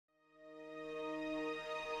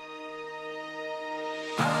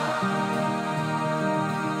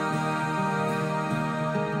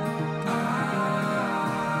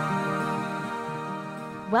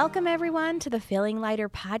Welcome, everyone, to the Feeling Lighter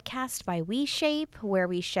podcast by WeShape, where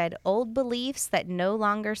we shed old beliefs that no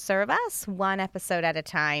longer serve us, one episode at a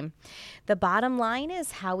time. The bottom line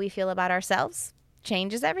is how we feel about ourselves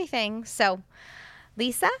changes everything. So,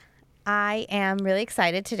 Lisa, I am really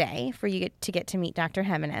excited today for you to get to meet Dr.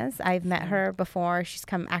 Jimenez. I've met her before. She's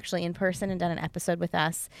come actually in person and done an episode with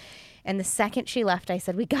us. And the second she left, I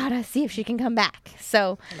said, we gotta see if she can come back.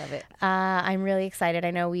 So I love it. I'm really excited. I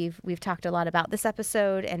know we've talked a lot about this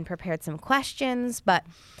episode and prepared some questions, but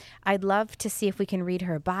I'd love to see if we can read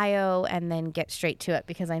her bio and then get straight to it,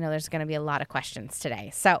 because I know there's going to be a lot of questions today.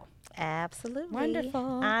 So Absolutely. Wonderful.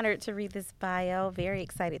 Honored to read this bio. Very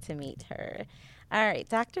excited to meet her. All right.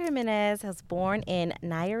 Dr. Jimenez was born in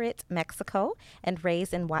Nayarit, Mexico, and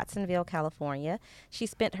raised in Watsonville, California. She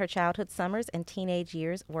spent her childhood summers and teenage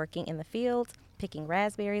years working in the fields, picking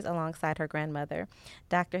raspberries alongside her grandmother.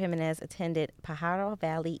 Dr. Jimenez attended Pajaro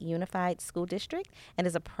Valley Unified School District and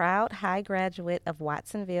is a proud high graduate of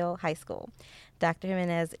Watsonville High School. Dr.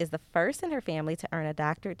 Jimenez is the first in her family to earn a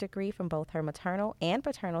doctorate degree from both her maternal and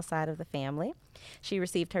paternal side of the family. She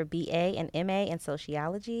received her BA and MA in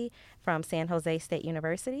sociology from San Jose State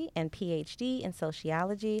University and PhD in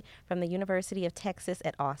sociology from the University of Texas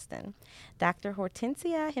at Austin. Dr.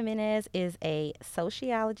 Hortencia Jiménez is a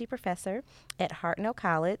sociology professor at Hartnell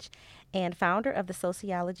College and founder of the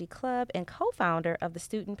Sociology Club and co-founder of the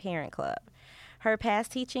Student Parent Club. Her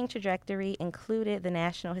past teaching trajectory included the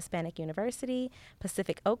National Hispanic University,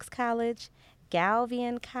 Pacific Oaks College,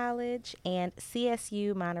 Galvian College, and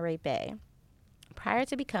CSU Monterey Bay. Prior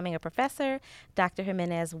to becoming a professor, Dr.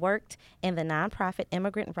 Jimenez worked in the nonprofit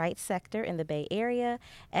immigrant rights sector in the Bay Area,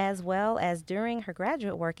 as well as during her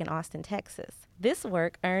graduate work in Austin, Texas. This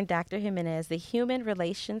work earned Dr. Jimenez the Human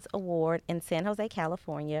Relations Award in San Jose,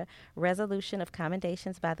 California, Resolution of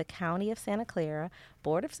Commendations by the County of Santa Clara,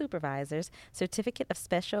 Board of Supervisors, Certificate of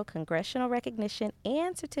Special Congressional Recognition,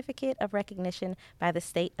 and Certificate of Recognition by the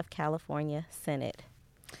State of California Senate.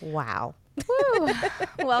 Wow.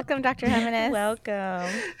 welcome, Dr. Jimenez. Welcome.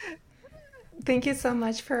 Thank you so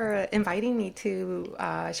much for inviting me to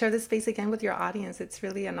share this space again with your audience. It's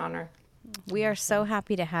really an honor. We are so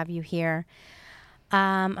happy to have you here.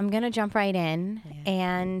 I'm going to jump right in. Yeah.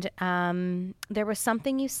 And there was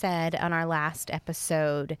something you said on our last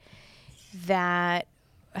episode that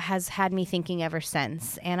has had me thinking ever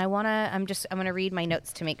since. And I'm going to read my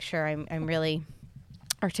notes to make sure I'm really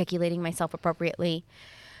articulating myself appropriately.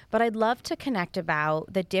 But I'd love to connect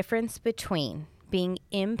about the difference between being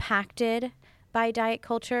impacted by diet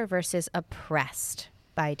culture versus oppressed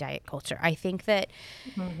by diet culture. I think that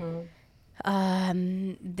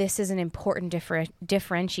this is an important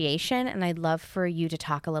differentiation, and I'd love for you to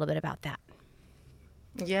talk a little bit about that.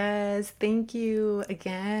 Yes, thank you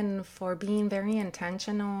again for being very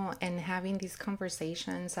intentional and having these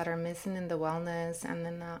conversations that are missing in the wellness and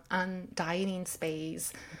in the dieting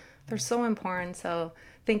space. They're so important. So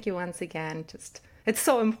thank you once again. It's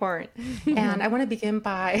so important. And I want to begin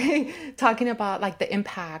by talking about like the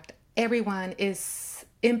impact. Everyone is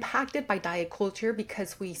impacted by diet culture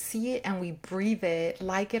because we see it and we breathe it,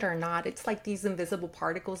 like it or not. It's like these invisible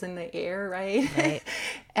particles in the air, right?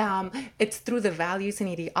 It's through the values and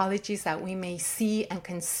ideologies that we may see and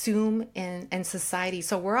consume in society.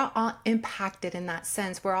 So we're all impacted in that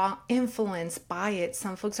sense. We're all influenced by it.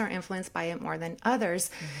 Some folks are influenced by it more than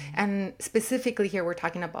others. And specifically here, we're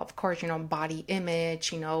talking about, of course, body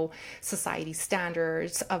image, society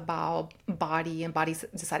standards about body and body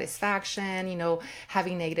dissatisfaction,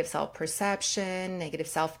 having negative self-perception, negative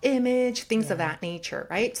self-image, things of that nature,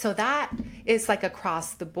 right? So that is like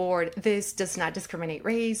across the board. This does not discriminate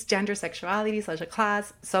race, gender, sexuality, social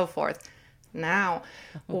class, so forth. Now,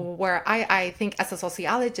 where I think as a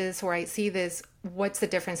sociologist, where I see this, what's the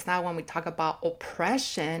difference now when we talk about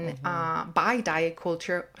oppression by diet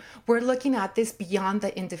culture? We're looking at this beyond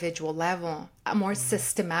the individual level, more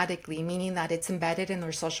systematically, meaning that it's embedded in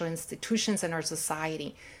our social institutions and our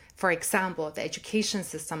society. For example, the education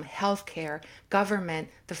system, healthcare, government,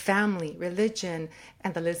 the family, religion,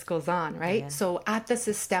 and the list goes on, right? Yeah. So at the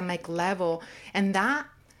systemic level, and that,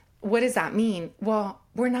 what does that mean? Well,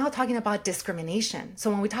 we're now talking about discrimination.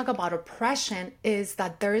 So when we talk about oppression, is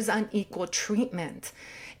that there is unequal treatment.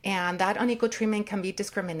 And that unequal treatment can be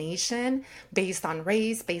discrimination based on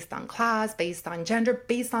race, based on class, based on gender,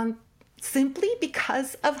 based on simply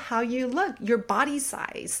because of how you look, your body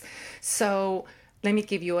size. So let me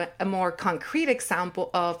give you a more concrete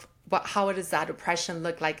example of how does that oppression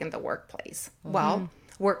look like in the workplace? Well,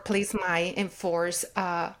 workplace might enforce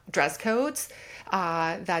dress codes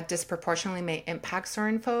that disproportionately may impact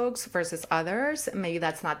certain folks versus others. Maybe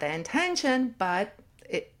that's not the intention, but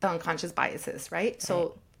the unconscious biases, right?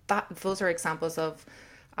 So those are examples of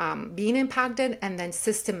being impacted and then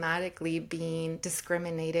systematically being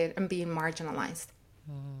discriminated and being marginalized.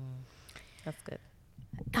 That's good.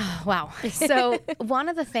 Oh, wow. So one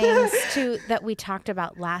of the things too that we talked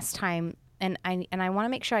about last time, and I want to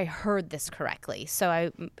make sure I heard this correctly.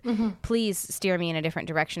 So please steer me in a different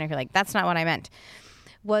direction if you're like, that's not what I meant.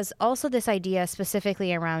 Was also this idea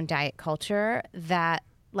specifically around diet culture that,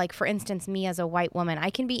 like, for instance, me as a white woman, I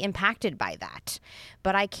can be impacted by that,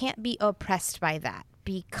 but I can't be oppressed by that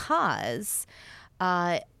because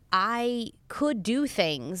I could do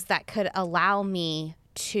things that could allow me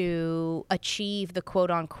to achieve the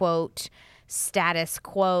quote unquote status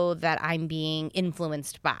quo that I'm being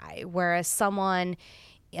influenced by. Whereas someone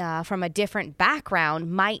from a different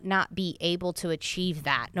background might not be able to achieve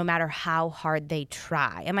that no matter how hard they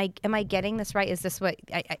try. Am I getting this right? Is this what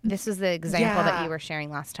this is the example that you were sharing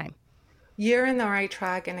last time? You're in the right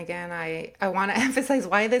track. And again, I want to emphasize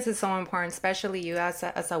why this is so important, especially you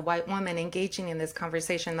as a white woman engaging in this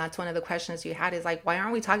conversation. That's one of the questions you had is like, why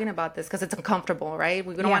aren't we talking about this? Because it's uncomfortable, right?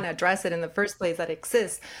 We don't want to address it in the first place that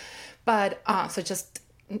exists. But so just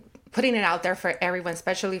putting it out there for everyone,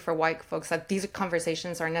 especially for white folks, that these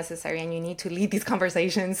conversations are necessary and you need to lead these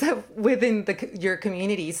conversations within your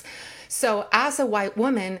communities. So as a white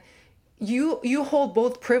woman, you hold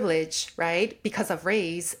both privilege, right, because of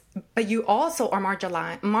race, but you also are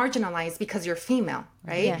marginalized because you're female,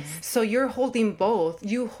 right? Yes. So you're holding both.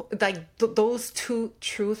 You like those two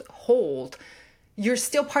truths hold. You're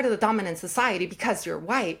still part of the dominant society because you're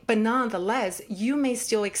white, but nonetheless, you may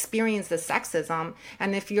still experience the sexism.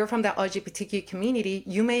 And if you're from the LGBTQ community,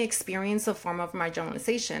 you may experience a form of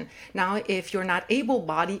marginalization. Now, if you're not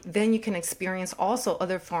able-bodied, then you can experience also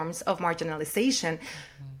other forms of marginalization,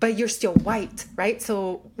 but you're still white, right?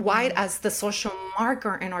 So white as the social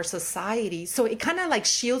marker in our society. So it kind of like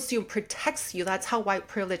shields you and protects you. That's how white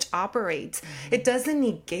privilege operates. It doesn't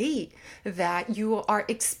negate that you are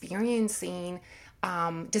experiencing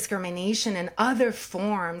discrimination and other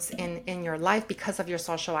forms in your life because of your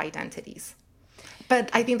social identities.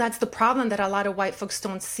 But I think that's the problem that a lot of white folks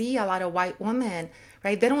don't see, a lot of white women,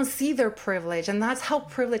 right? They don't see their privilege. And that's how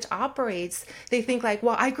privilege operates. They think like,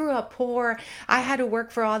 well, I grew up poor. I had to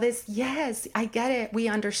work for all this. Yes, I get it. We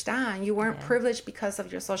understand. You weren't privileged because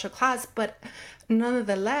of your social class. But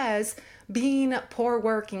nonetheless, being poor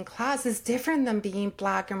working class is different than being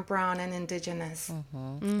Black and brown and indigenous.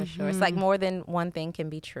 For sure. It's like more than one thing can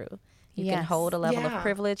be true. You can hold a level of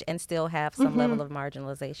privilege and still have some level of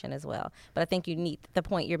marginalization as well. But I think the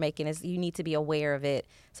point you're making is you need to be aware of it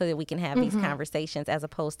so that we can have these conversations as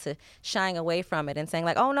opposed to shying away from it and saying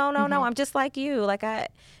like, oh, no, I'm just like you.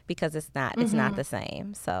 Because it's not the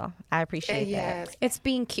same. So I appreciate that. It's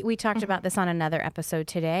we talked about this on another episode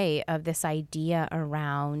today of this idea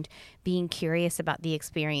around being curious about the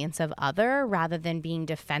experience of other rather than being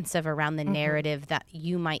defensive around the narrative that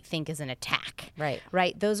you might think is an attack.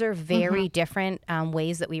 Right. Those are very different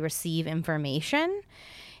ways that we receive information.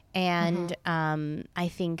 And I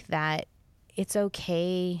think that it's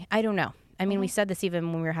okay. I don't know. I mean, we said this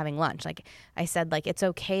even when we were having lunch. Like I said, like, it's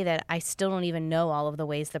okay that I still don't even know all of the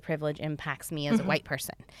ways the privilege impacts me as a white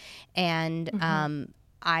person. And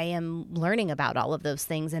I am learning about all of those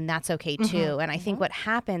things, and that's okay too. And I think what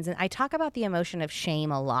happens, and I talk about the emotion of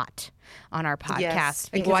shame a lot on our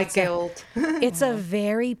podcast. Because white guilt. It's a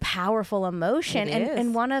very powerful emotion.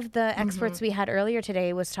 And one of the experts we had earlier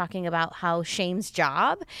today was talking about how shame's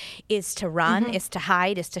job is to run, is to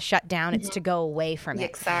hide, is to shut down, it's to go away from it.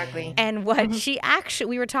 Exactly. And what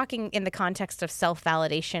we were talking in the context of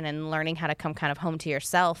self-validation and learning how to come kind of home to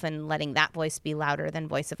yourself and letting that voice be louder than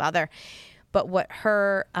voice of other. But what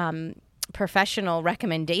her professional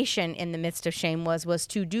recommendation in the midst of shame was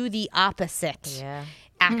to do the opposite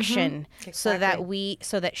action so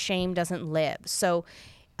that shame doesn't live. So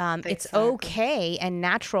it's okay and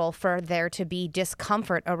natural for there to be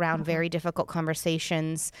discomfort around very difficult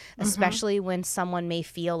conversations, especially when someone may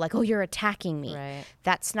feel like, oh, you're attacking me. Right.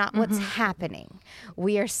 That's not what's happening.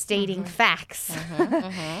 We are stating facts.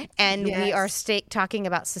 And we are talking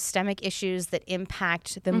about systemic issues that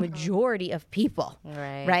impact the majority of people.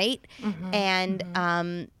 Right?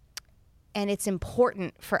 And it's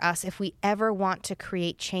important for us, if we ever want to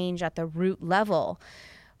create change at the root level,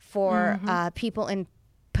 for people in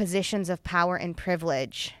positions of power and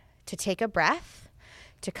privilege to take a breath,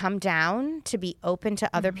 to come down, to be open to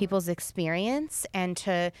other people's experience, and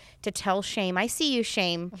to tell shame, I see you,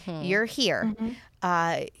 shame, you're here.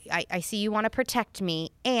 I see you want to protect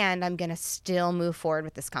me, and I'm going to still move forward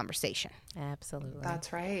with this conversation. Absolutely.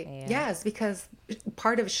 That's right. Yeah. Yes, because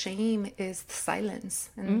part of shame is silence,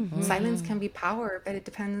 and silence can be power, but it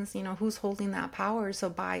depends, who's holding that power. So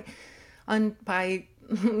by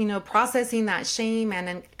processing that shame and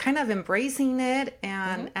then kind of embracing it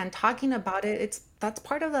and talking about it, that's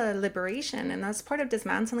part of the liberation, and that's part of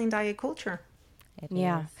dismantling diet culture. It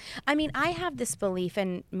Yeah. is. I mean, I have this belief,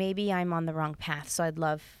 and maybe I'm on the wrong path, so I'd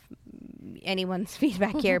love anyone's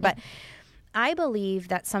feedback here, but I believe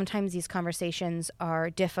that sometimes these conversations are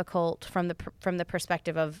difficult from the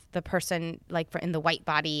perspective of the person, like in the white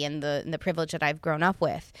body and the privilege that I've grown up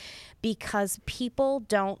with, because people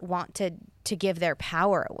don't want to give their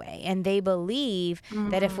power away, and they believe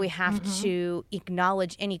that if we have to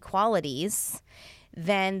acknowledge inequalities,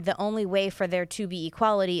 then the only way for there to be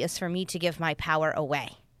equality is for me to give my power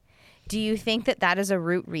away. Do you think that is a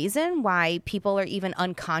root reason why people are even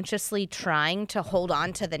unconsciously trying to hold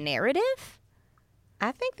on to the narrative?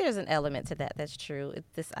 I think there's an element to that that's true. It's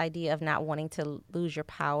this idea of not wanting to lose your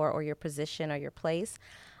power or your position or your place.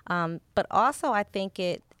 But also I think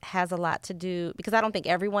it has a lot to do, because I don't think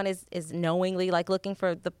everyone is knowingly like looking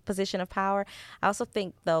for the position of power. I also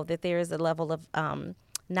think, though, that there is a level of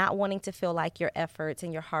not wanting to feel like your efforts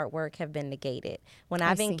and your hard work have been negated. When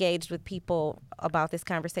I've engaged with people about this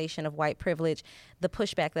conversation of white privilege, the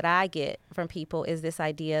pushback that I get from people is this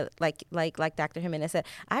idea, like Dr. Jimenez said,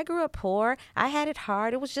 I grew up poor, I had it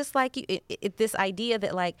hard. It was just like you. This idea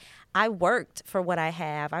that like I worked for what I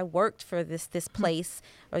have, I worked for this place,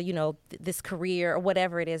 or this career or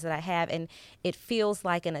whatever it is that I have, and it feels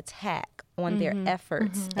like an attack on their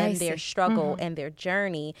efforts and their struggle and their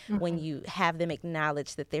journey when you have them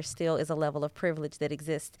acknowledge that there still is a level of privilege that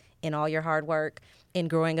exists in all your hard work, in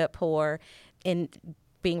growing up poor, in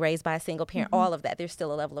being raised by a single parent, all of that. There's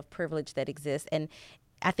still a level of privilege that exists. And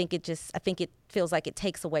I think it feels like it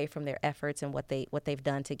takes away from their efforts and what they've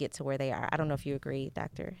done to get to where they are. I don't know if you agree,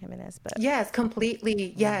 Dr. Jimenez, but Yes,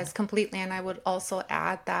 completely. Yes, completely. And I would also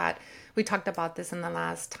add that we talked about this in the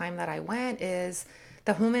last time that I went, is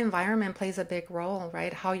the home environment plays a big role,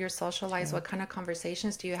 right? How you're socialized, what kind of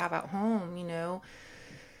conversations do you have at home,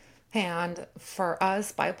 And for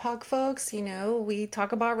us BIPOC folks, we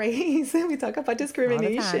talk about race and we talk about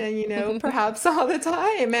discrimination, perhaps all the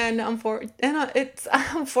time. And it's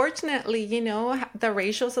unfortunately, the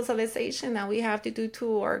racial socialization that we have to do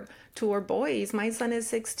to our boys. My son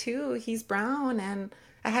is 6'2", he's brown, and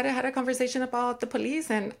I had a conversation about the police,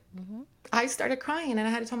 and I started crying, and I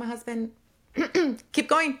had to tell my husband, keep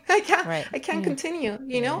going. I can't continue,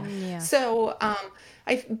 Yeah. So, and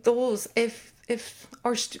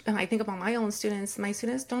I think about my own students, my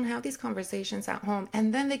students don't have these conversations at home.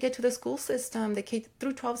 And then they get to the school system. The K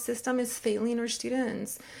through 12 system is failing our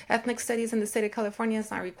students. Ethnic studies in the state of California is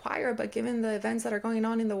not required, but given the events that are going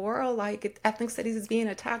on in the world, ethnic studies is being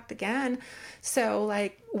attacked again. So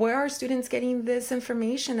where are students getting this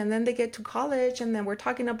information? And then they get to college, and then we're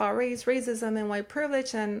talking about race, racism, and white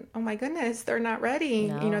privilege. And oh my goodness, they're not ready.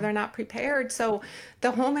 No. They're not prepared. So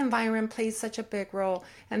the home environment plays such a big role.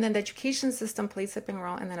 And then the education system plays a big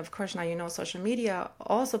role. And then, of course, now social media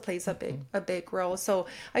also plays a big role. So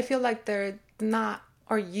I feel like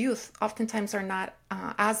our youth oftentimes are not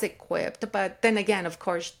as equipped. But then again, of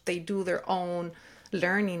course, they do their own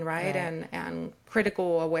learning, right? And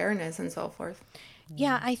critical awareness and so forth.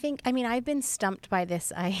 Yeah, I've been stumped by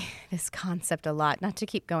this concept a lot. Not to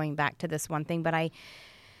keep going back to this one thing, but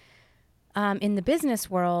in the business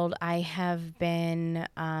world, I have been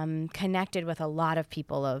connected with a lot of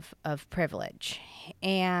people of privilege,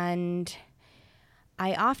 and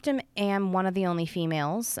I often am one of the only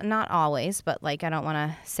females. Not always, but I don't want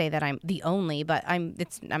to say that I'm the only, but I'm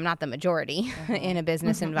not the majority in a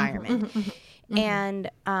business environment. And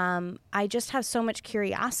I just have so much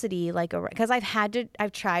curiosity, because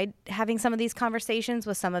I've tried having some of these conversations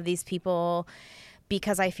with some of these people,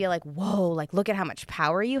 because I feel like, whoa, look at how much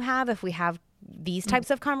power you have. If we have these types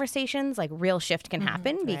of conversations, real shift can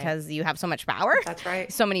happen because you have so much power. That's right.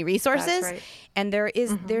 So many resources. That's right. And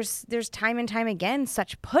there's time and time again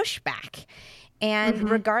such pushback. And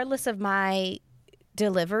regardless of my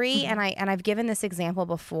delivery, and I've given this example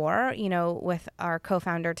before, with our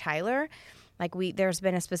co-founder Tyler. There's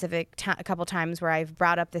been a couple times where I've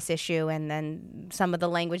brought up this issue, and then some of the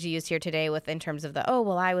language you used here today in terms of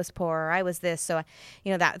I was poor, or I was this. So,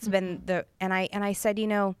 that's been and I said,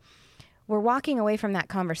 we're walking away from that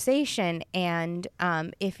conversation, and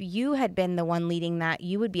if you had been the one leading that,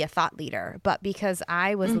 you would be a thought leader. But because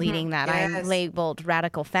I was leading that, I'm labeled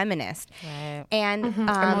radical feminist. Right. And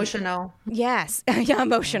emotional. Yes, yeah,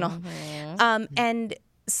 emotional. And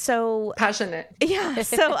so passionate. Yeah.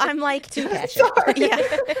 So I'm like, too passionate. Yeah.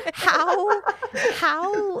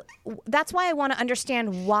 How? That's why I want to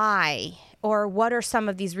understand why. Or what are some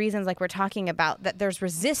of these reasons, like we're talking about, that there's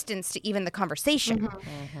resistance to even the conversation?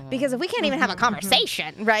 Because if we can't even have a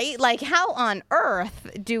conversation, right? Like, how on earth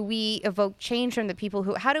do we evoke change from the people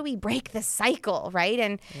who? How do we break the cycle,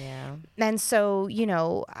 right? And so, you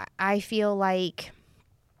know, I feel like,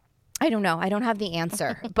 I don't know, I don't have the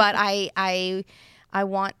answer, but I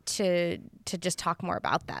want to just talk more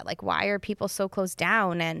about that. Like, why are people so closed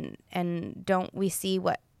down, and don't we see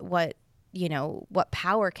what you know, what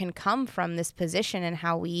power can come from this position, and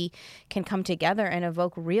how we can come together and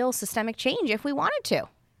evoke real systemic change if we wanted to.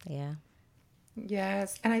 Yeah.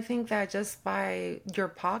 Yes. And I think that just by your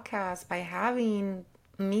podcast, by having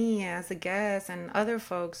me as a guest and other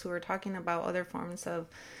folks who are talking about other forms of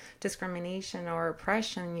discrimination or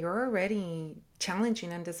oppression, you're already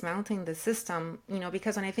challenging and dismantling the system, you know,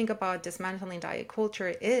 because when I think about dismantling diet culture,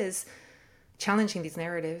 it is challenging these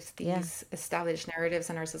narratives, these established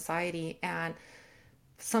narratives in our society. And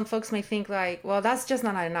some folks may think like, well, that's just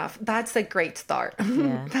not enough. That's a great start.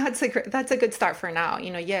 Yeah. That's a good start for now.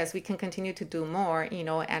 You know, yes, we can continue to do more, you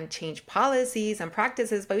know, and change policies and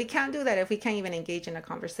practices, but we can't do that if we can't even engage in a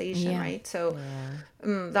conversation, right? So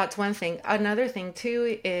that's one thing. Another thing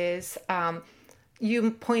too is,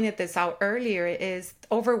 you pointed this out earlier, is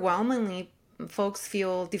overwhelmingly folks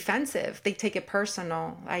feel defensive. They take it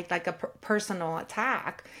personal, like a personal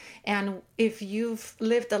attack. And if you've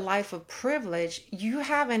lived a life of privilege, you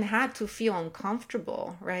haven't had to feel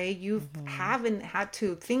uncomfortable, right? You haven't had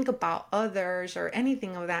to think about others or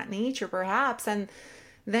anything of that nature, perhaps. And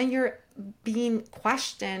then you're being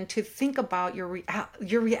questioned to think about your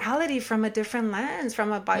reality from a different lens,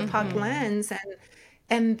 from a BIPOC lens.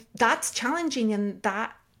 And that's challenging, and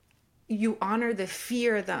that you honor the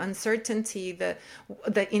fear, the uncertainty, the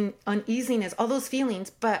uneasiness, all those feelings,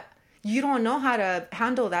 but you don't know how to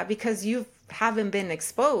handle that because you haven't been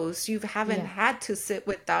exposed. You haven't had to sit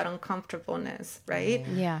with that uncomfortableness, right?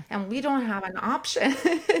 Yeah. And we don't have an option.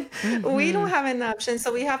 We don't have an option.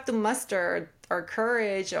 So we have to muster our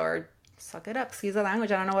courage, or suck it up. Excuse the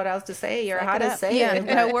language. I don't know what else to say or how to say it.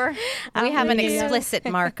 No, we have an explicit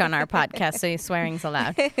mark on our podcast, so swearing's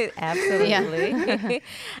allowed. Absolutely.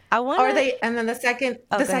 And then the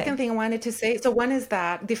second thing I wanted to say. So one is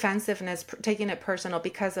that defensiveness, taking it personal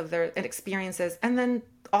because of their experiences, and then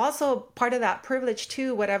also part of that privilege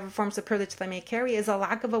too, whatever forms of privilege they may carry, is a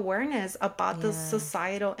lack of awareness about the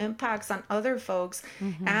societal impacts on other folks.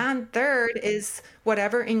 And third is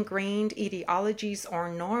whatever ingrained ideologies or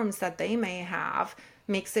norms that they may have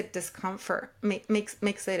makes it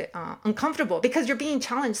makes it uncomfortable, because you're being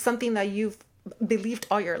challenged, something that you've believed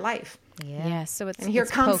all your life. So it's, and here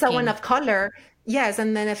it's comes poking. someone of color. Yes,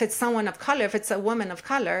 and then if it's someone of color, if it's a woman of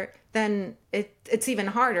color, then it's even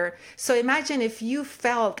harder. So imagine if you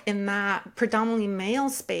felt in that predominantly male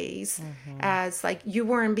space as like you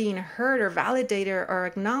weren't being heard or validated or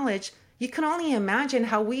acknowledged. You can only imagine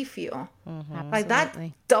how we feel. Like that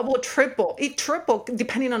double, triple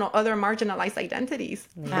depending on other marginalized identities.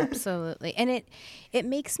 Absolutely. And it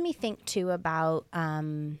makes me think too about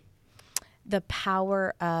the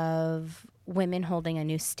power of women holding a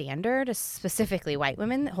new standard, specifically white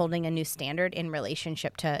women holding a new standard in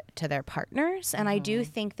relationship to their partners. And I do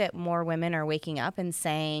think that more women are waking up and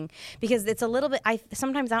saying, because it's a little bit,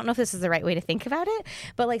 sometimes I don't know if this is the right way to think about it,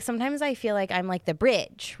 but like sometimes I feel like I'm like the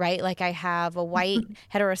bridge, right? Like I have a white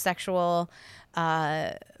heterosexual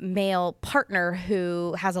male partner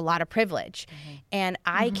who has a lot of privilege, and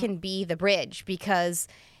I can be the bridge because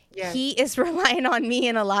he is relying on me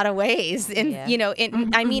in a lot of ways. And, you know,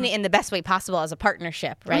 I mean it in the best way possible as a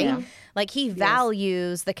partnership, right? Like he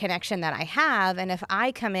values the connection that I have. And if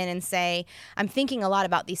I come in and say, I'm thinking a lot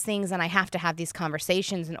about these things and I have to have these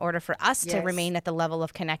conversations in order for us to remain at the level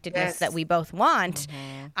of connectedness that we both want,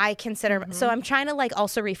 I consider, so I'm trying to like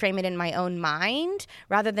also reframe it in my own mind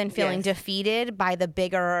rather than feeling defeated by the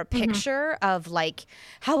bigger picture of like,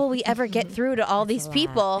 how will we ever get through to all these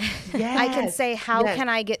people? I can say, how can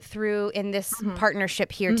I get through in this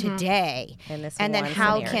partnership here today? And then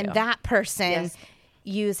how can that person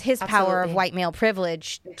use his power of white male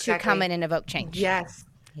privilege to come in and evoke change? Yes.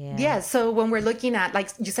 So when we're looking at, like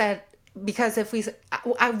you said, because if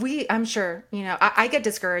I'm sure, you know, I get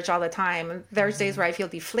discouraged all the time. There's days where I feel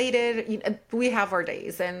deflated. We have our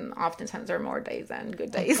days, and oftentimes there are more days than good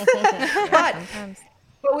days. But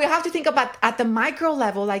But we have to think about at the micro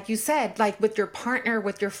level, like you said, like with your partner,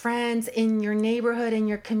 with your friends, in your neighborhood, in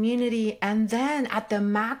your community, and then at the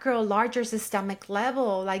macro, larger systemic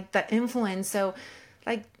level, like the influence. So,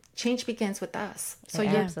 like change begins with us. So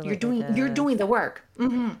you're doing the work.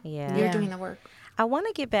 Yeah, You're doing the work. I want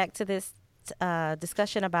to get back to this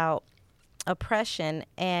discussion about oppression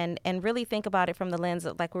and really think about it from the lens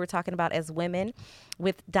of, like we were talking about as women,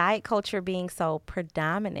 with diet culture being so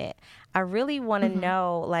predominant. I really want to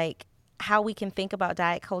know like how we can think about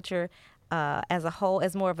diet culture as a whole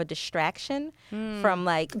as more of a distraction from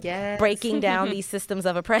like breaking down these systems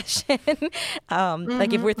of oppression.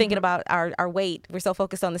 Like if we're thinking about our weight, we're so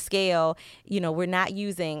focused on the scale, we're not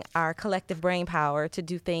using our collective brain power to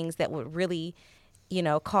do things that would really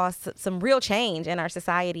cause some real change in our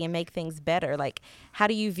society and make things better. Like, how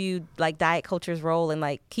do you view like diet culture's role in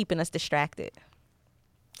like keeping us distracted?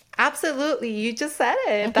 Absolutely. You just said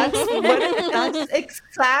it.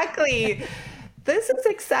 This is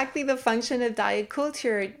exactly the function of diet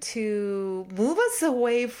culture, to move us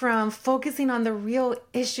away from focusing on the real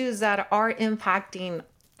issues that are impacting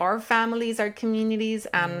our families, our communities,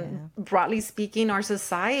 and broadly speaking, our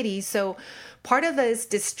society. So part of this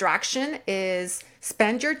distraction is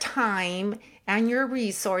spend your time and your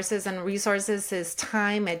resources, and resources is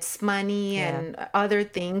time, it's money and other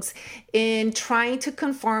things, in trying to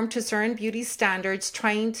conform to certain beauty standards,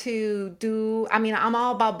 trying to do, I'm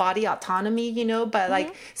all about body autonomy, but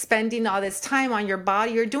like spending all this time on your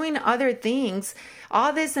body, you're doing other things,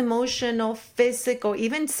 all this emotional, physical,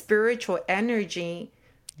 even spiritual energy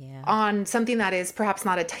on something that is perhaps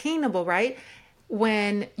not attainable, right?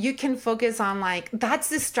 When you can focus on like, that's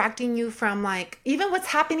distracting you from like even what's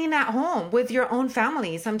happening at home with your own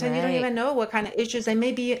family. Sometimes you don't even know what kind of issues they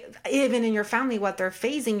may be, even in your family, what they're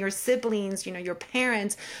facing, your siblings, your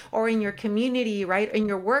parents, or in your community, right? In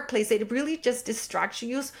your workplace. It really just distracts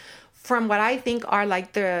you from what I think are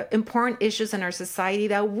like the important issues in our society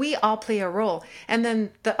that we all play a role. And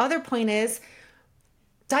then the other point is,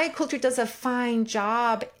 diet culture does a fine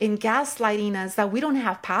job in gaslighting us that we don't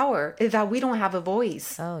have power, that we don't have a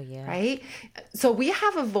voice. Oh, yeah. Right? So we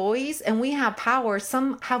have a voice and we have power.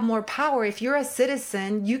 Some have more power. If you're a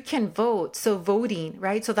citizen, you can vote. So voting,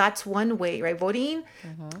 right? So that's one way, right? Voting,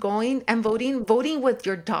 going and voting with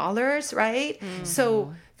your dollars, right?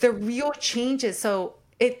 So the real changes. So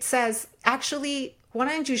it says, actually, why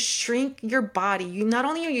don't you shrink your body? Not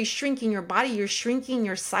only are you shrinking your body, you're shrinking,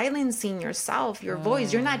 you're silencing yourself, your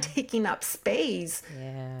voice. You're not taking up space,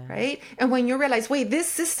 right? And when you realize, wait, this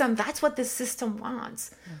system, that's what this system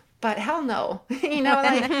wants. But hell no,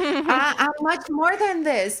 I'm much more than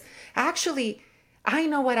this. Actually, I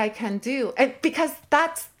know what I can do. And because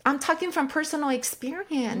I'm talking from personal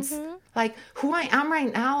experience. Like who I am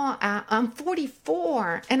right now, I'm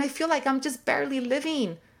 44 and I feel like I'm just barely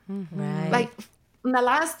living. Right. Like in the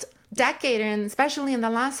last decade, and especially in the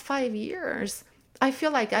last 5 years, I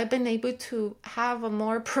feel like I've been able to have a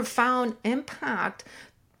more profound impact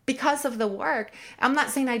because of the work. I'm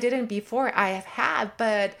not saying I didn't before, I have had,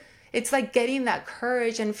 but it's like getting that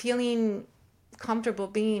courage and feeling comfortable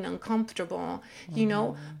being uncomfortable,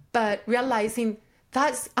 but realizing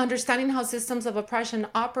that's understanding how systems of oppression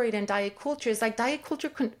operate in diet culture. Is like diet culture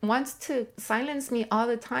wants to silence me all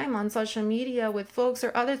the time on social media with folks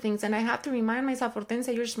or other things. And I have to remind myself,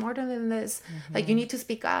 Hortencia, you're smarter than this. Like you need to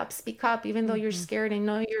speak up, even though you're scared and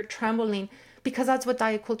know you're trembling, because that's what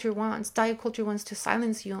diet culture wants. Diet culture wants to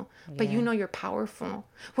silence you, but you're powerful.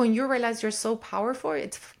 When you realize you're so powerful,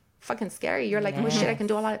 it's fucking scary. You're like, oh shit, I can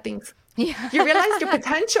do a lot of things. You realize your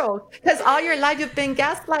potential, because all your life you've been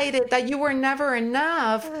gaslighted that you were never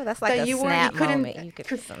enough. That's like that a snap moment. You could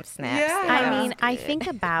do some snaps. I think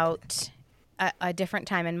about a different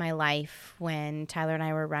time in my life when Tyler and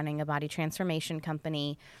I were running a body transformation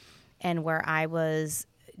company, and where I was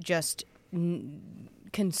just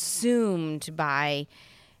consumed by,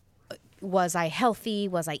 was I healthy?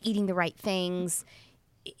 Was I eating the right things?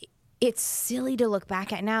 It's silly to look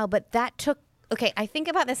back at now, but that took, okay, I think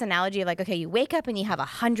about this analogy of like, okay, you wake up and you have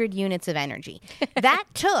 100 units of energy. That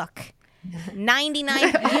took 99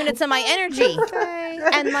 units of my energy.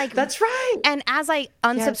 And like, that's right. And as I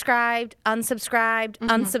unsubscribed, unsubscribed,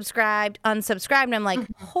 and I'm like,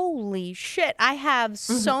 holy shit, I have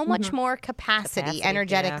so much more capacity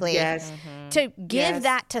energetically to give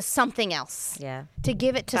that to something else. To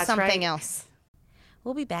give it to something else.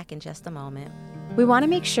 We'll be back in just a moment. We want to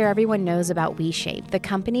make sure everyone knows about WeShape, the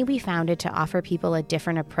company we founded to offer people a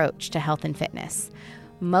different approach to health and fitness.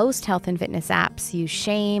 Most health and fitness apps use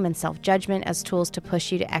shame and self-judgment as tools to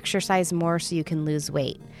push you to exercise more so you can lose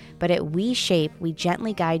weight. But at WeShape, we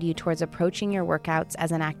gently guide you towards approaching your workouts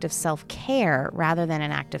as an act of self-care rather than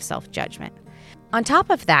an act of self-judgment. On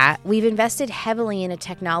top of that, we've invested heavily in a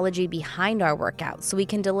technology behind our workouts so we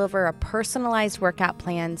can deliver a personalized workout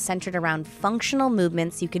plan centered around functional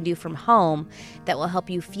movements you can do from home that will help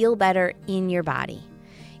you feel better in your body.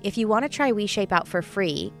 If you want to try WeShape out for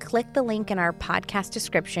free, click the link in our podcast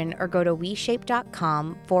description or go to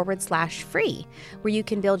WeShape.com/free, where you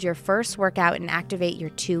can build your first workout and activate your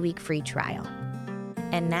 2-week free trial.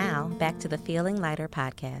 And now, back to the Feeling Lighter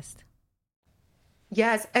podcast.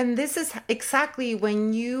 Yes, and this is exactly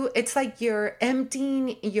when it's like you're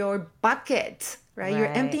emptying your bucket, right? You're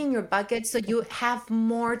emptying your bucket so you have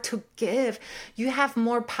more to give. You have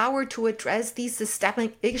more power to address these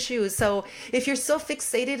systemic issues. So if you're so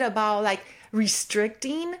fixated about like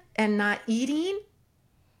restricting and not eating,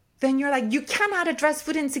 then you're like, you cannot address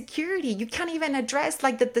food insecurity. You can't even address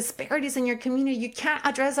like the disparities in your community. You can't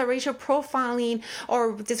address the racial profiling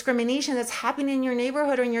or discrimination that's happening in your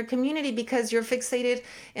neighborhood or in your community because you're fixated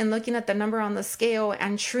in looking at the number on the scale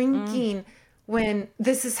and shrinking when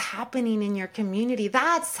this is happening in your community.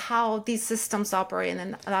 That's how these systems operate,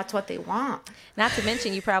 and that's what they want. Not to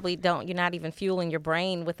mention, you're not even fueling your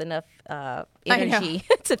brain with enough energy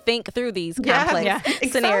to think through these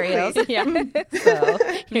complex scenarios. Yeah. So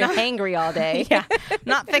you're hangry all day. Yeah.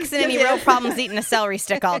 Not fixing any real problems eating a celery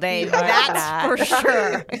stick all day. That's for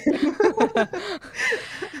sure.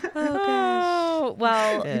 Oh,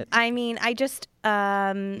 well, good. I mean, I just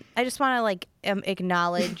want to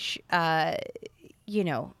acknowledge,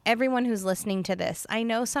 everyone who's listening to this. I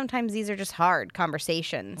know sometimes these are just hard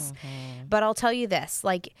conversations, but I'll tell you this,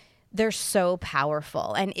 they're so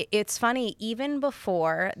powerful. And it's funny, even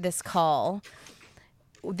before this call,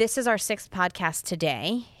 this is our 6th podcast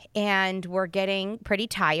today, and we're getting pretty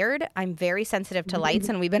tired. I'm very sensitive to lights,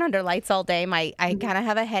 and we've been under lights all day. I kind of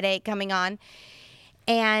have a headache coming on.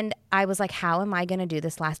 And I was like, how am I going to do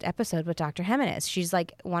this last episode with Dr. Jiménez? She's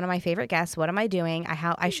like one of my favorite guests. What am I doing?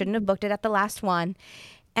 I shouldn't have booked it at the last one.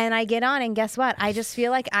 And I get on, and guess what? I just feel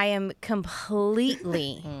like I am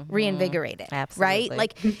completely reinvigorated. Absolutely.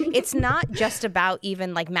 Right? It's not just about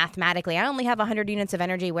even mathematically. I only have 100 units of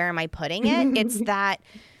energy. Where am I putting it? It's that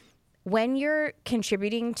when you're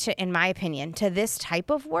contributing to, in my opinion, to this type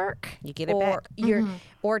of work, you get it back.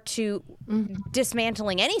 Or to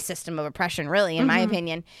dismantling any system of oppression, really, in my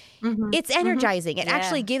opinion, it's energizing. It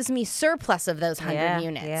actually gives me surplus of those 100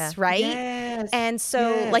 units, right? Yes. And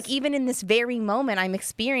so, even in this very moment, I'm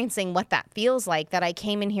experiencing what that feels like, that I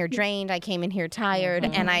came in here drained, I came in here tired,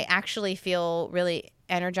 and I actually feel really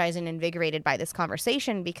energized and invigorated by this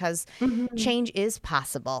conversation because change is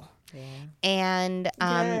possible. Yeah. And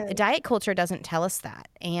diet culture doesn't tell us that.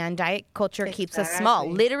 And diet culture keeps us small,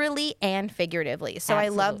 literally and figuratively. So I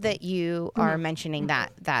love that you are mentioning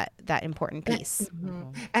that important piece.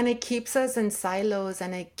 And it keeps us in silos,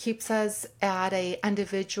 and it keeps us at a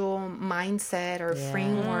individual mindset or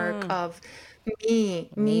framework of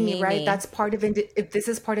me, right? That's part of this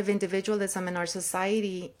is part of individualism in our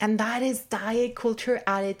society, and that is diet culture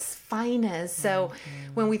at its finest. So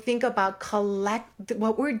when we think about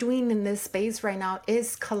what we're doing in this space right now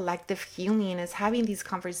is collective healing, is having these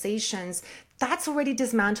conversations. That's already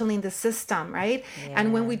dismantling the system, right?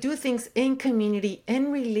 And when we do things in community,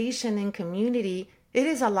 in relation, in community, it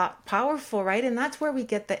is a lot powerful, right? And that's where we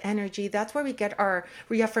get the energy. That's where we get our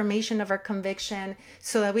reaffirmation of our conviction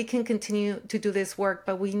so that we can continue to do this work.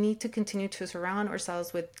 But we need to continue to surround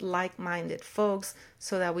ourselves with like-minded folks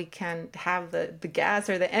so that we can have the gas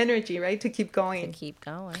or the energy, right? To keep going.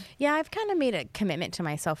 Yeah, I've kind of made a commitment to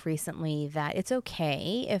myself recently that it's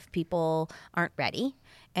okay if people aren't ready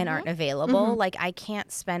and aren't available. I can't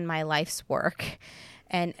spend my life's work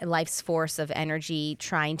and life's force of energy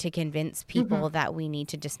trying to convince people that we need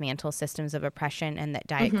to dismantle systems of oppression and that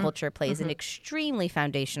diet culture plays an extremely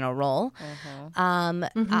foundational role.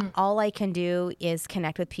 All I can do is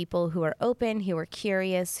connect with people who are open, who are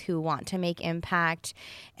curious, who want to make impact,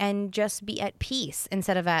 and just be at peace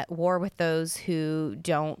instead of at war with those who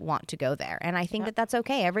don't want to go there. And I think that that's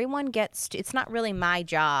okay. Everyone gets it's not really my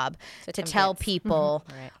job to tell people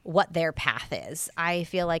what their path is. I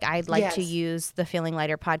feel like I'd like to use the Feeling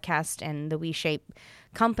Lighter podcast and the WeShape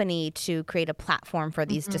company to create a platform for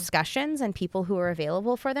these discussions, and people who are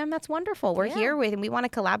available for them. That's wonderful. We're here with, and we want to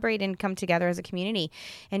collaborate and come together as a community.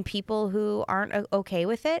 And people who aren't okay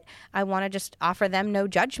with it, I want to just offer them no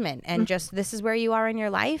judgment and just, this is where you are in your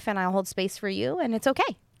life, and I'll hold space for you, and it's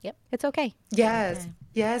okay. It's okay. Yes.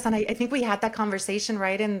 Yes, and I think we had that conversation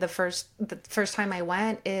right in the first time I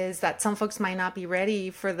went, is that some folks might not be ready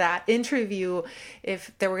for that interview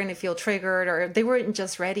if they were going to feel triggered, or if they weren't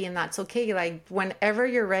just ready, and that's okay. Like whenever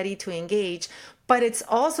you're ready to engage. But it's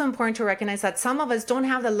also important to recognize that some of us don't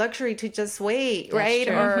have the luxury to just wait, That's right?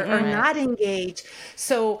 true. Or Right. not engage.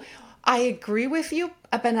 So I agree with you,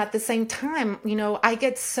 but at the same time, I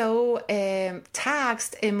get so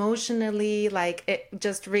taxed emotionally, like I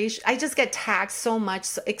just get taxed so much,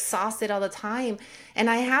 so exhausted all the time. And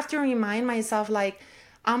I have to remind myself, like,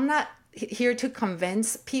 I'm not here to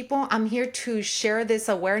convince people. I'm here to share this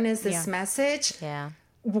awareness, this Yeah. message, Yeah.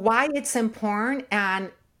 why it's important.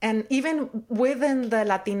 And even within the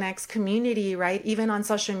Latinx community, right, even on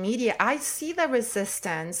social media, I see the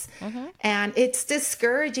resistance, and it's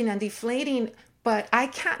discouraging and deflating, but I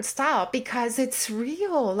can't stop because it's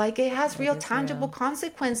real. Like it has real is tangible real.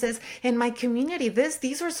 consequences in my community.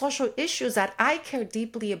 These are social issues that I care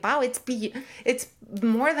deeply about. It's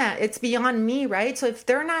more than, it's beyond me, right? So if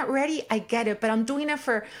they're not ready, I get it, but I'm doing it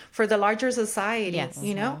for the larger society, Yes.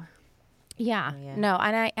 Yeah. Yeah. No,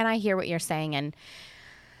 and I hear what you're saying, and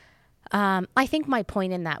I think my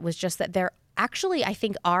point in that was just that there actually, I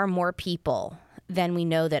think, are more people than we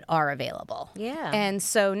know that are available. Yeah. And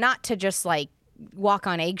so not to just like walk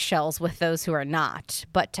on eggshells with those who are not,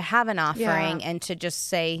 but to have an offering and to just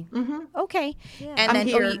say, okay. Yeah. And I'm then,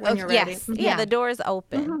 here when you're ready. yes. Yeah, the door is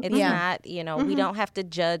open. It's Yeah. not, we don't have to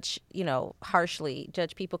judge, harshly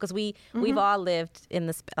judge people, because we've all lived in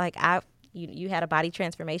this, like you had a body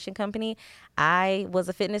transformation company. I was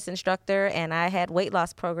a fitness instructor, and I had weight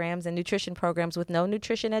loss programs and nutrition programs with no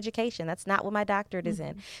nutrition education. That's not what my doctorate is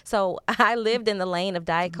in. So I lived in the lane of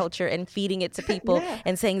diet culture and feeding it to people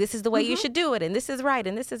and saying, this is the way you should do it, and this is right,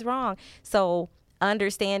 and this is wrong. So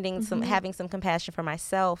understanding having some compassion for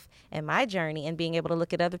myself and my journey, and being able to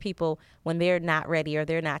look at other people when they're not ready or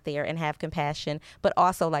they're not there and have compassion, but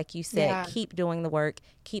also, like you said, keep doing the work,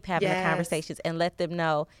 keep having the conversations, and let them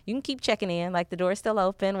know you can keep checking in, like the door's still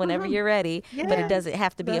open whenever you're ready, but it doesn't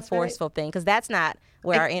have to be a forceful thing, because that's not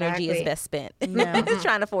where our energy is best spent.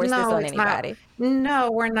 Trying to force this on it's anybody.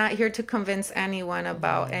 No, we're not here to convince anyone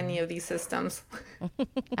about any of these systems.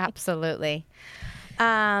 Absolutely.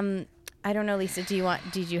 I don't know, Lisa,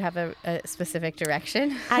 did you have a specific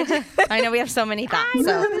direction? I know we have so many thoughts. I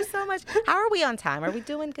know, So there's so much. How are we on time? Are we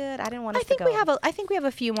doing good? I didn't want us I think to go. I think we have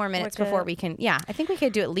a few more minutes We're before good. we can. Yeah, I think we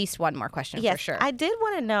could do at least one more question Yes, for sure. I did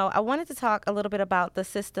want to know. I wanted to talk a little bit about the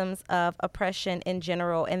systems of oppression in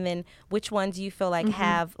general, and then which ones you feel like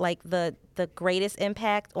have like the greatest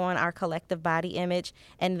impact on our collective body image,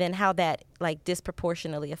 and then how that like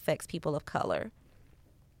disproportionately affects people of color.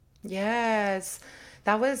 Yes,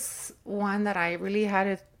 that was one that I really had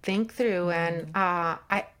to think through, and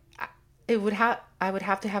I would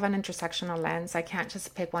have to have an intersectional lens. I can't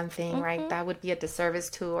just pick one thing, right? That would be a disservice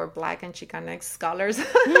to our Black and Chicanx scholars.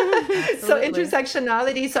 So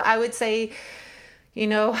intersectionality. So I would say,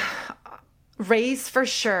 race for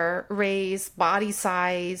sure, race, body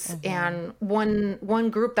size, and one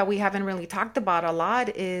group that we haven't really talked about a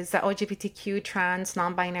lot is the LGBTQ trans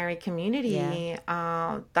non-binary community.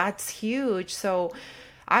 That's huge. So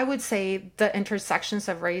I would say the intersections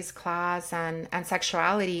of race, class, and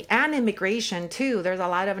sexuality, and immigration too. There's a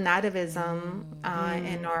lot of nativism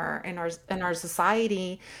in our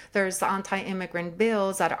society. There's anti-immigrant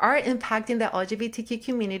bills that are impacting the LGBTQ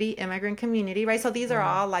community, immigrant community, right? So these are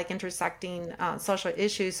all like intersecting social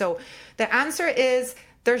issues. So the answer is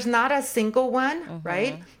there's not a single one,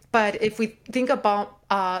 right? But if we think about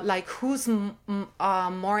like who's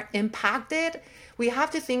more impacted, we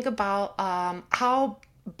have to think about how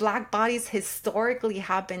Black bodies historically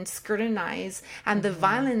have been scrutinized, and the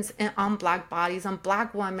violence on Black bodies, on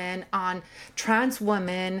Black women, on trans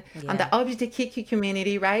women, on the LGBTQ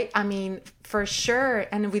community, right? I mean, for sure.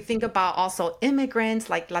 And we think about also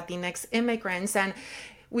immigrants, like Latinx immigrants, and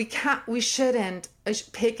we shouldn't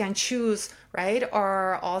pick and choose, right?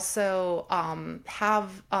 Or also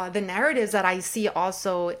have the narratives that I see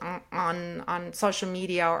also on social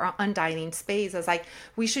media or on undying space as like,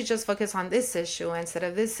 we should just focus on this issue instead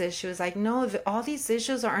of this issue. It's like, no, all these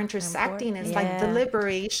issues are intersecting. It's like the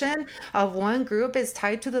liberation of one group is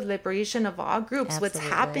tied to the liberation of all groups. What's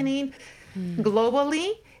happening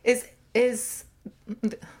globally is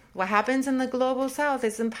what happens in the global south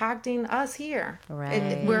is impacting us here.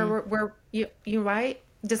 Right. You're right.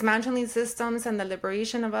 Dismantling systems and the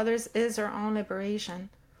liberation of others is our own liberation.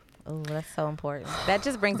 Oh, that's so important. That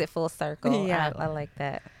just brings it full circle. Yeah. I like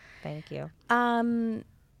that. Thank you.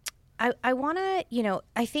 I want to,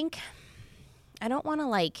 I think I don't want to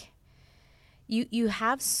like you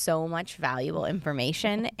have so much valuable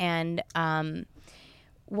information, and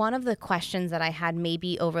one of the questions that I had may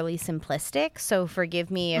be overly simplistic. So forgive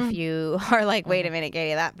me if you are like, wait a minute,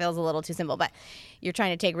 Katie, that feels a little too simple. But you're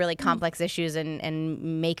trying to take really complex issues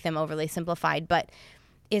and make them overly simplified. But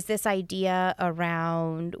is this idea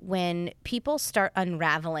around when people start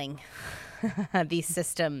unraveling these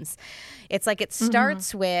systems, it's like it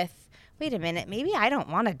starts with, wait a minute, maybe I don't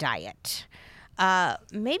want to diet.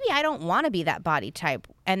 Maybe I don't want to be that body type.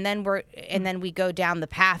 And then we go down the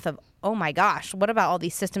path of, oh my gosh, what about all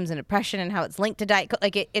these systems and oppression and how it's linked to diet?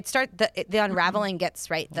 Like the unraveling gets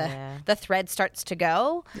right. The thread starts to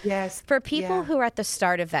go. Yes. For people who are at the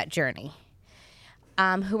start of that journey,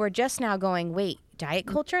 who are just now going, wait, diet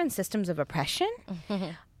culture and systems of oppression,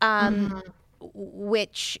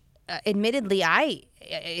 which admittedly I,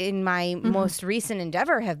 in my most recent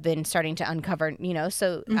endeavor, have been starting to uncover,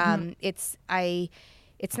 so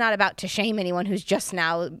it's not about to shame anyone who's just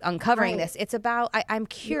now uncovering this. It's about, I'm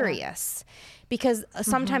curious because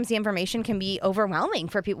sometimes the information can be overwhelming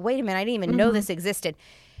for people. Wait a minute, I didn't even know this existed.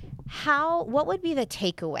 What would be the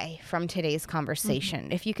takeaway from today's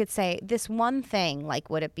conversation? If you could say this one thing,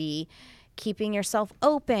 like, would it be keeping yourself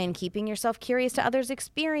open, keeping yourself curious to others'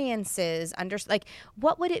 experiences,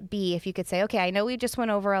 what would it be if you could say, okay, I know we just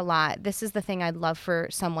went over a lot. This is the thing I'd love for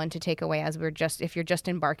someone to take away if you're just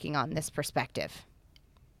embarking on this perspective.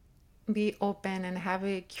 Be open and have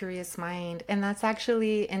a curious mind. And that's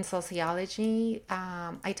actually in sociology.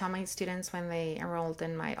 I tell my students when they enrolled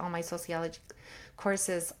in all my sociology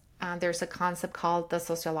courses, there's a concept called the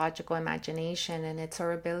sociological imagination, and it's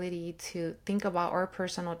our ability to think about our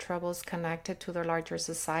personal troubles connected to the larger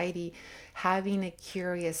society, having a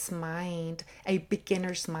curious mind, a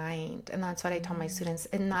beginner's mind. And that's what I tell my students.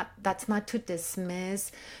 And that's not to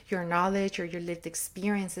dismiss your knowledge or your lived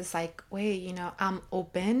experience. It's like, wait, I'm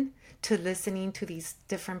open to listening to these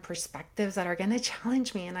different perspectives that are going to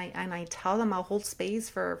challenge me. And I tell them, I'll hold space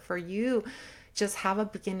for you. Just have a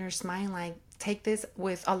beginner's mind, like take this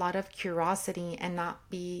with a lot of curiosity and not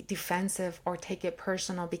be defensive or take it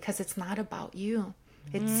personal, because it's not about you.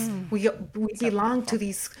 It's we belong to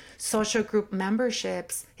these social group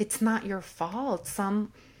memberships. It's not your fault.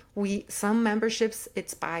 Some memberships,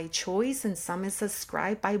 it's by choice, and some is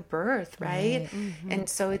ascribed by birth, right? And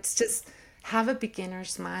so it's just have a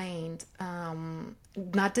beginner's mind,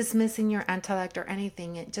 not dismissing your intellect or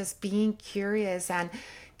anything, just being curious and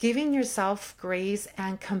giving yourself grace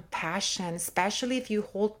and compassion, especially if you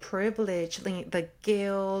hold privilege, the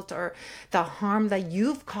guilt or the harm that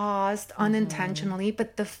you've caused unintentionally.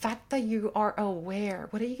 But the fact that you are aware,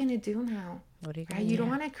 what are you going to do now? What are you right? going to You do? don't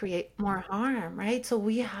want to create more harm, right? So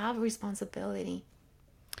we have responsibility.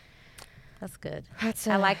 That's good.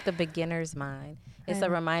 I like the beginner's mind. It's a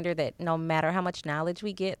reminder that no matter how much knowledge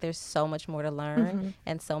we get, there's so much more to learn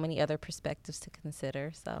and so many other perspectives to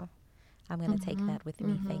consider. So I'm going to take that with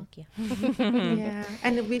me. Thank you. Yeah.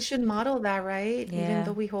 And we should model that, right? Yeah. Even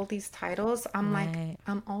though we hold these titles, I'm Right. like,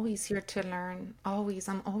 I'm always here to learn.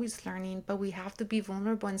 I'm always learning. But we have to be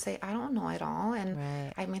vulnerable and say, I don't know it all. And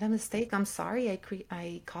Right. I made a mistake. I'm sorry.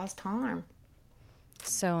 I caused harm.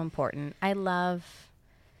 So important. I love,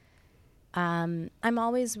 I'm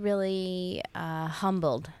always really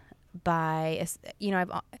humbled by,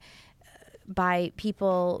 by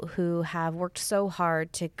people who have worked so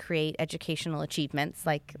hard to create educational achievements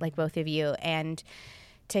like both of you, and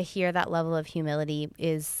to hear that level of humility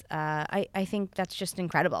is, I think that's just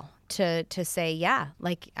incredible to say, yeah,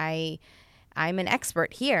 like I'm an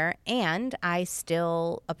expert here, and I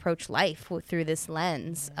still approach life through this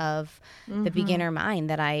lens of the beginner mind,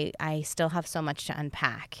 that I still have so much to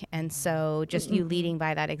unpack. And so just you leading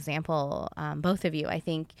by that example, both of you, I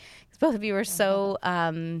think, 'cause both of you are so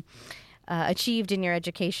achieved in your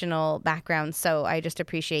educational background. So I just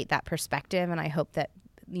appreciate that perspective, and I hope that,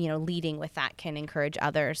 leading with that can encourage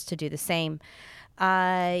others to do the same.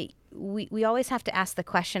 We always have to ask the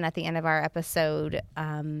question at the end of our episode,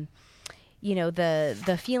 the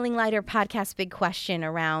Feeling Lighter podcast big question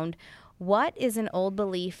around, what is an old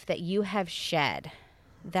belief that you have shed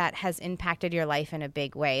that has impacted your life in a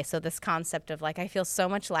big way? So this concept of like, I feel so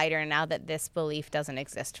much lighter now that this belief doesn't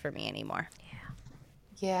exist for me anymore.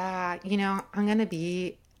 Yeah, I'm gonna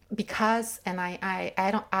be, because, and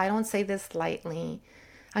I don't say this lightly.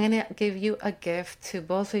 I'm gonna give you a gift to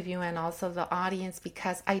both of you and also the audience,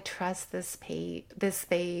 because I trust this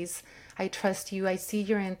space. I trust you. I see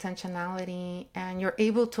your intentionality, and you're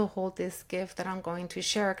able to hold this gift that I'm going to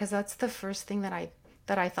share, because that's the first thing that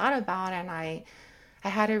I thought about, and I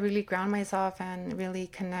had to really ground myself and really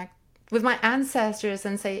connect with my ancestors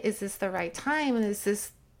and say, is this the right time? And is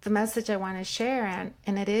this the message I want to share?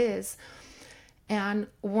 And it is. And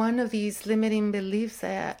one of these limiting beliefs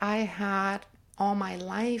that I had all my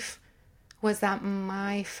life was that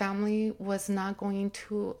my family was not going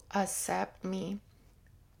to accept me,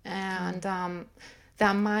 and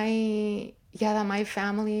that my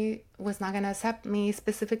family was not going to accept me,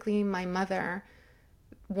 specifically my mother,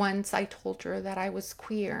 once I told her that I was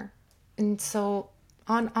queer. And so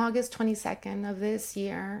on August 22nd of this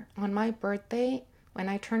year, on my birthday, when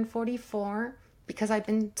I turned 44, because I've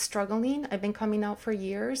been struggling, I've been coming out for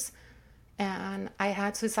years, and I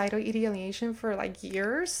had suicidal ideation for like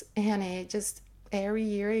years, and every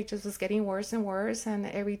year it just was getting worse and worse. And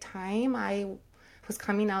every time I was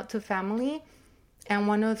coming out to family, and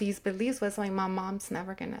one of these beliefs was like, my mom's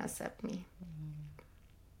never gonna accept me.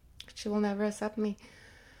 She will never accept me.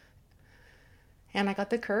 And I got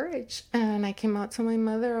the courage, and I came out to my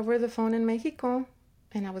mother over the phone in Mexico,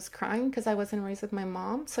 and I was crying because I wasn't raised with my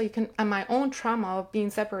mom. So and my own trauma of being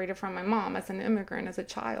separated from my mom as an immigrant, as a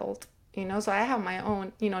child, so I have my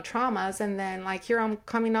own, traumas. And then like here I'm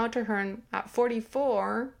coming out to her, and at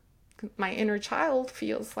 44, my inner child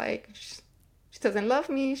feels like she doesn't love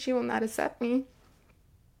me. She will not accept me.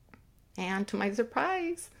 And to my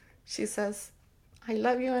surprise, she says, I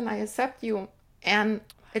love you and I accept you. And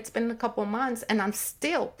it's been a couple months, and I'm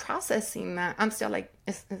still processing that. I'm still like,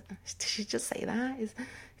 did she just say that?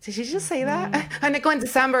 Did she just say that? And I go in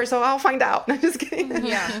December, so I'll find out. I'm just kidding.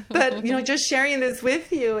 Yeah. But, just sharing this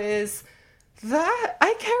with you is that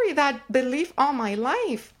I carry that belief all my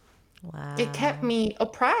life. Wow. It kept me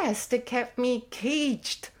oppressed. It kept me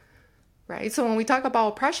caged, right? So when we talk about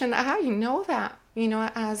oppression, how do you know that,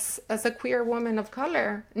 as a queer woman of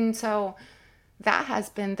color? And so that has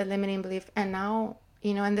been the limiting belief. And now,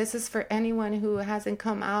 and this is for anyone who hasn't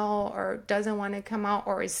come out or doesn't want to come out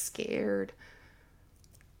or is scared.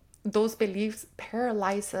 Those beliefs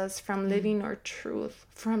paralyze us from living our truth,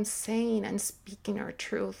 from saying and speaking our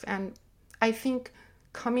truth. And I think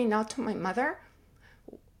coming out to my mother,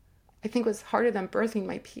 I think was harder than birthing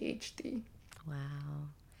my PhD. Wow.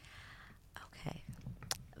 Okay.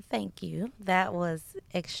 Thank you. That was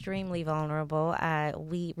extremely vulnerable.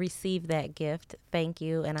 We received that gift. Thank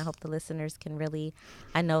you. And I hope the listeners can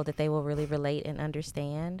I know that they will really relate and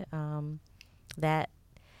understand that.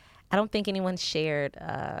 I don't think anyone shared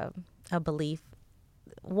a belief,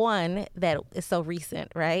 one, that is so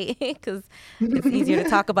recent, right? Because it's easier to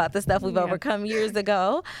talk about the stuff we've overcome years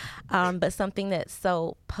ago, but something that's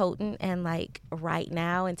so potent and like right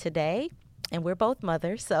now and today. And we're both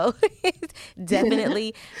mothers, so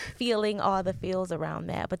definitely feeling all the feels around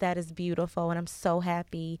that. But that is beautiful, and I'm so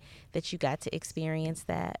happy that you got to experience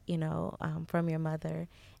that, from your mother.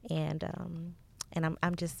 And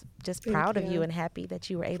I'm just proud of you and happy that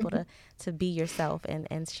you were able to be yourself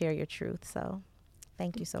and share your truth. So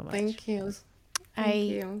thank you so much. Thank you. Thank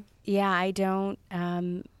you. Yeah, I don't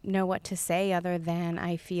know what to say other than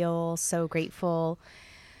I feel so grateful.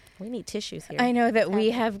 We need tissues here. I know that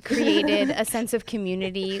we have created a sense of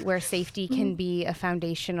community where safety can be a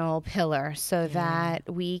foundational pillar so that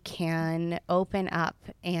we can open up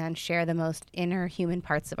and share the most inner human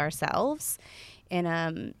parts of ourselves.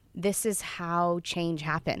 And this is how change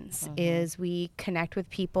happens, is we connect with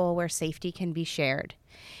people where safety can be shared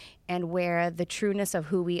and where the trueness of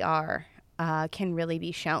who we are can really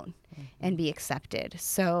be shown and be accepted.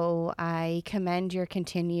 So I commend your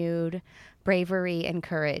continued bravery and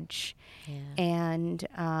courage. And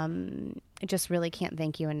I just really can't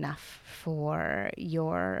thank you enough for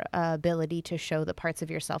your ability to show the parts of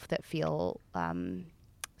yourself that feel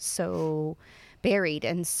so buried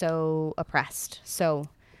and so oppressed. So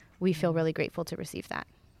we feel really grateful to receive that.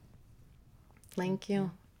 Thank you.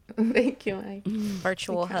 Thank you.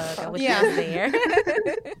 Virtual hug. I wish I was there.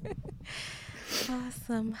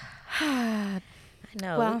 Awesome. I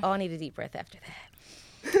know. Well, we all need a deep breath after that.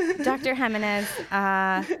 Dr. Jimenez,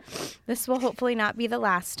 this will hopefully not be the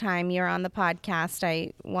last time you're on the podcast.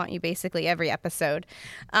 I want you basically every episode.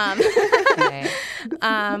 I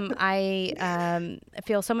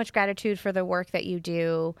feel so much gratitude for the work that you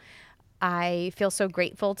do. I feel so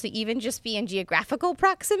grateful to even just be in geographical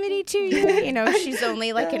proximity to you. She's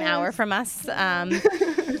only like an hour from us. And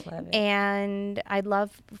I'd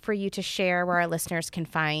love for you to share where our listeners can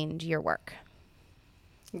find your work.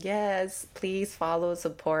 Yes, please follow,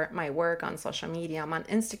 support my work on social media. I'm on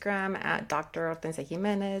Instagram at Dr. Hortencia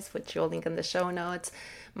Jiménez, which you'll link in the show notes.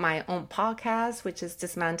 My own podcast, which is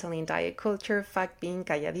Dismantling Diet Culture, Fuck Being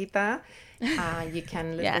Calladita. You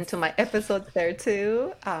can listen to my episodes there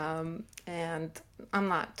too. And I'm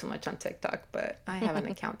not too much on TikTok, but I have an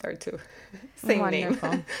account there too. Same Wonderful.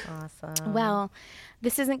 name. Awesome. Well,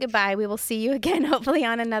 this isn't goodbye. We will see you again, hopefully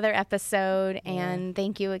on another episode. And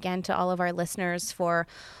thank you again to all of our listeners for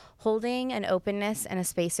holding an openness and a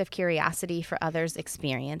space of curiosity for others'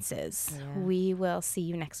 experiences. Yeah. We will see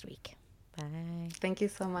you next week. Bye. Thank you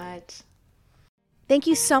so much. Thank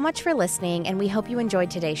you so much for listening, and we hope you enjoyed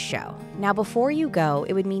today's show. Now, before you go,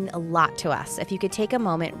 it would mean a lot to us if you could take a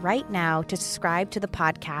moment right now to subscribe to the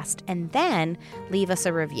podcast and then leave us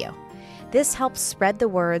a review. This helps spread the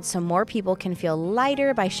word so more people can feel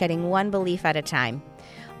lighter by shedding one belief at a time.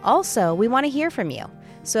 Also, we want to hear from you.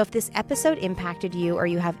 So if this episode impacted you or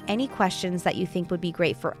you have any questions that you think would be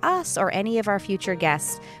great for us or any of our future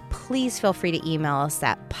guests, please feel free to email us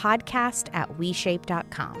at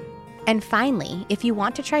podcast@WeShape.com. And finally, if you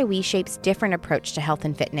want to try WeShape's different approach to health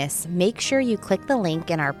and fitness, make sure you click the link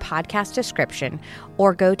in our podcast description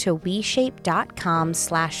or go to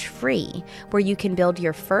WeShape.com/free, where you can build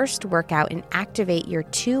your first workout and activate your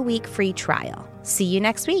 2-week free trial. See you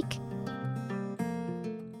next week.